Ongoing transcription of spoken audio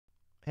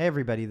Hey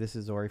everybody, this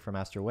is Ori from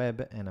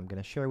AstroWeb, and I'm going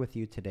to share with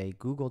you today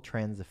Google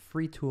Trends, a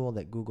free tool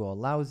that Google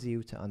allows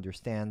you to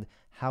understand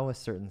how a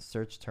certain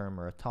search term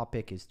or a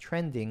topic is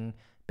trending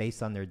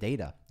based on their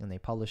data, and they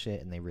publish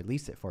it and they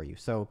release it for you.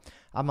 So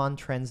I'm on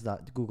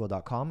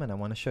trends.google.com, and I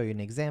want to show you an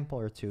example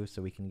or two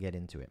so we can get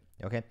into it.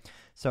 Okay,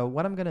 so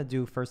what I'm going to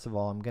do, first of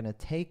all, I'm going to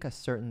take a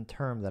certain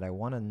term that I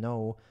want to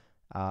know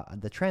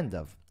the trend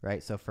of,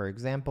 right? So for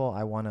example,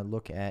 I want to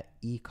look at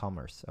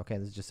e-commerce. Okay,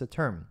 this is just a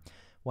term.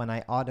 When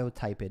I auto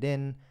type it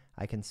in,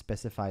 I can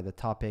specify the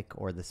topic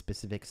or the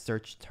specific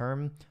search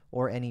term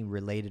or any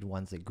related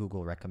ones that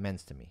Google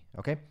recommends to me.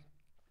 Okay,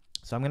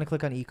 so I'm going to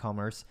click on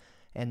e-commerce,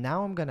 and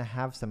now I'm going to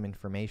have some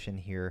information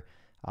here.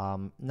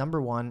 Number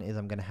one is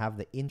I'm going to have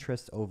the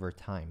interest over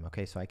time.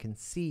 Okay, so I can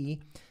see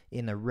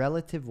in a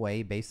relative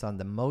way based on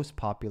the most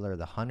popular,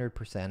 the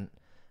 100%,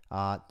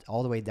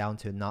 all the way down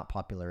to not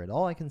popular at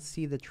all. I can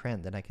see the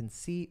trend, and I can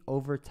see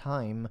over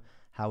time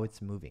how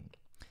it's moving.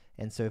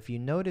 And so if you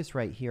notice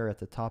right here at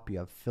the top, you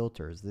have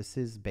filters. This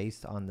is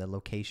based on the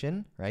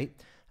location, right?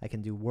 I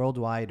can do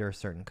worldwide or a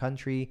certain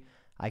country.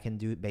 I can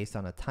do it based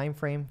on a time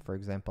frame. For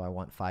example, I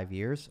want 5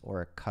 years,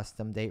 or a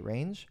custom date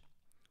range.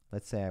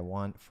 Let's say I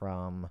want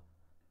from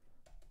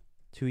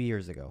 2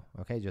 years ago,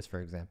 okay, just for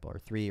example, or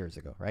 3 years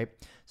ago, right?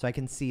 So I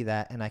can see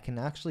that, and I can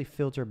actually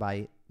filter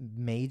by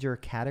major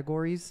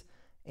categories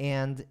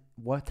and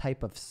what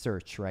type of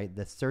search, right?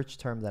 The search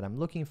term that I'm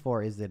looking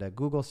for, is it a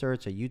Google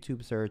search, a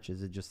YouTube search?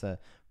 Is it just a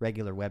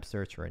regular web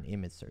search or an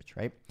image search,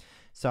 right?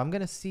 So I'm going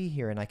to see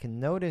here, and I can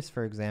notice,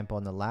 for example,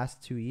 in the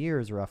last 2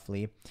 years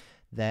roughly,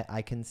 that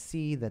I can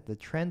see that the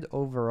trend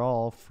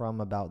overall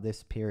from about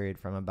this period,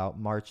 from about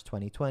March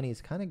 2020,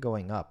 is kind of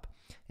going up.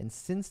 And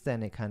since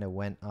then, it kind of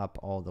went up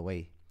all the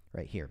way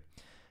right here.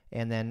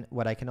 And then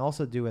what I can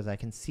also do is I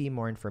can see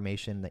more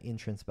information, the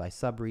entrance by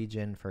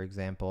subregion, for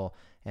example,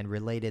 and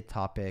related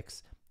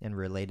topics and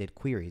related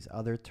queries,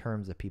 other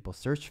terms that people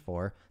search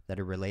for that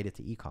are related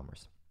to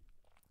e-commerce.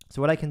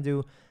 So what I can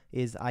do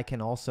is I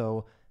can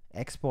also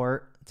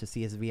export to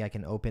CSV. I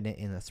can open it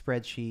in a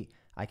spreadsheet.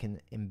 I can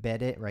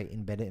embed it, right?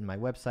 Embed it in my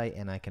website,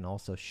 and I can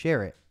also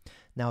share it.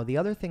 Now, the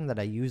other thing that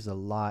I use a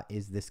lot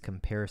is this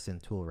comparison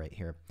tool right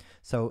here.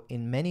 So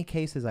in many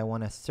cases, I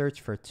want to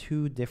search for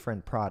two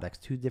different products,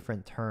 two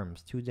different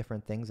terms, two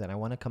different things, and I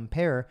want to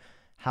compare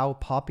how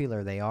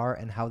popular they are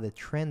and how the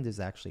trend is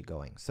actually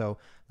going. So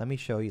let me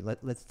show you.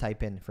 Let's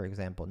type in, for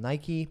example,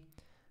 Nike.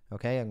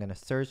 Okay, I'm going to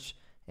search,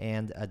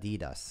 and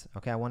Adidas.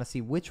 Okay, I want to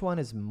see which one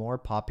is more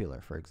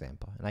popular, for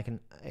example, and I can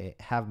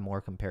have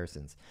more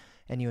comparisons.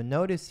 And you'll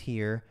notice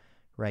here,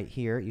 right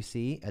here, you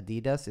see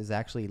Adidas is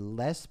actually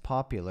less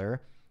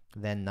popular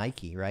than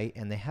Nike, right?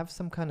 And they have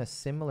some kind of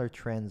similar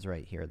trends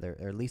right here.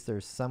 Or at least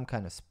there's some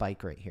kind of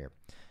spike right here.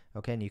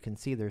 Okay, and you can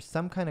see there's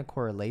some kind of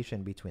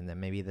correlation between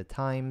them. Maybe the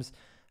times,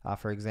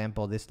 for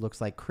example, this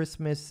looks like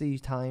Christmassy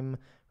time,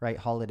 right?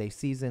 Holiday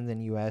season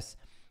in US.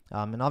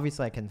 And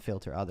obviously I can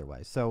filter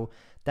otherwise. So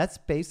that's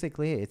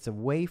basically it. It's a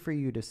way for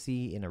you to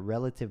see in a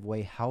relative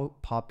way how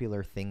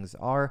popular things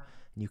are.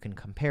 You can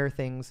compare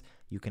things,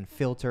 you can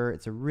filter.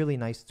 It's a really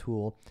nice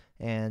tool,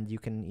 and you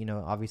can,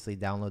 obviously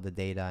download the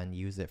data and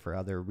use it for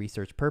other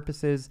research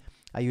purposes.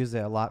 I use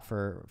it a lot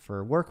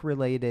for work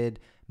related,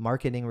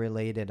 marketing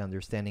related,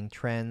 understanding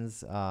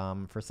trends,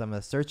 for some of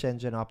the search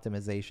engine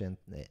optimization,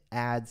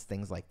 ads,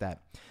 things like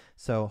that.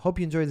 So hope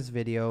you enjoyed this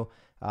video.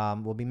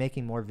 We'll be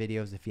making more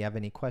videos. If you have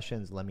any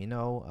questions, let me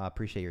know.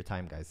 Appreciate your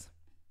time, guys.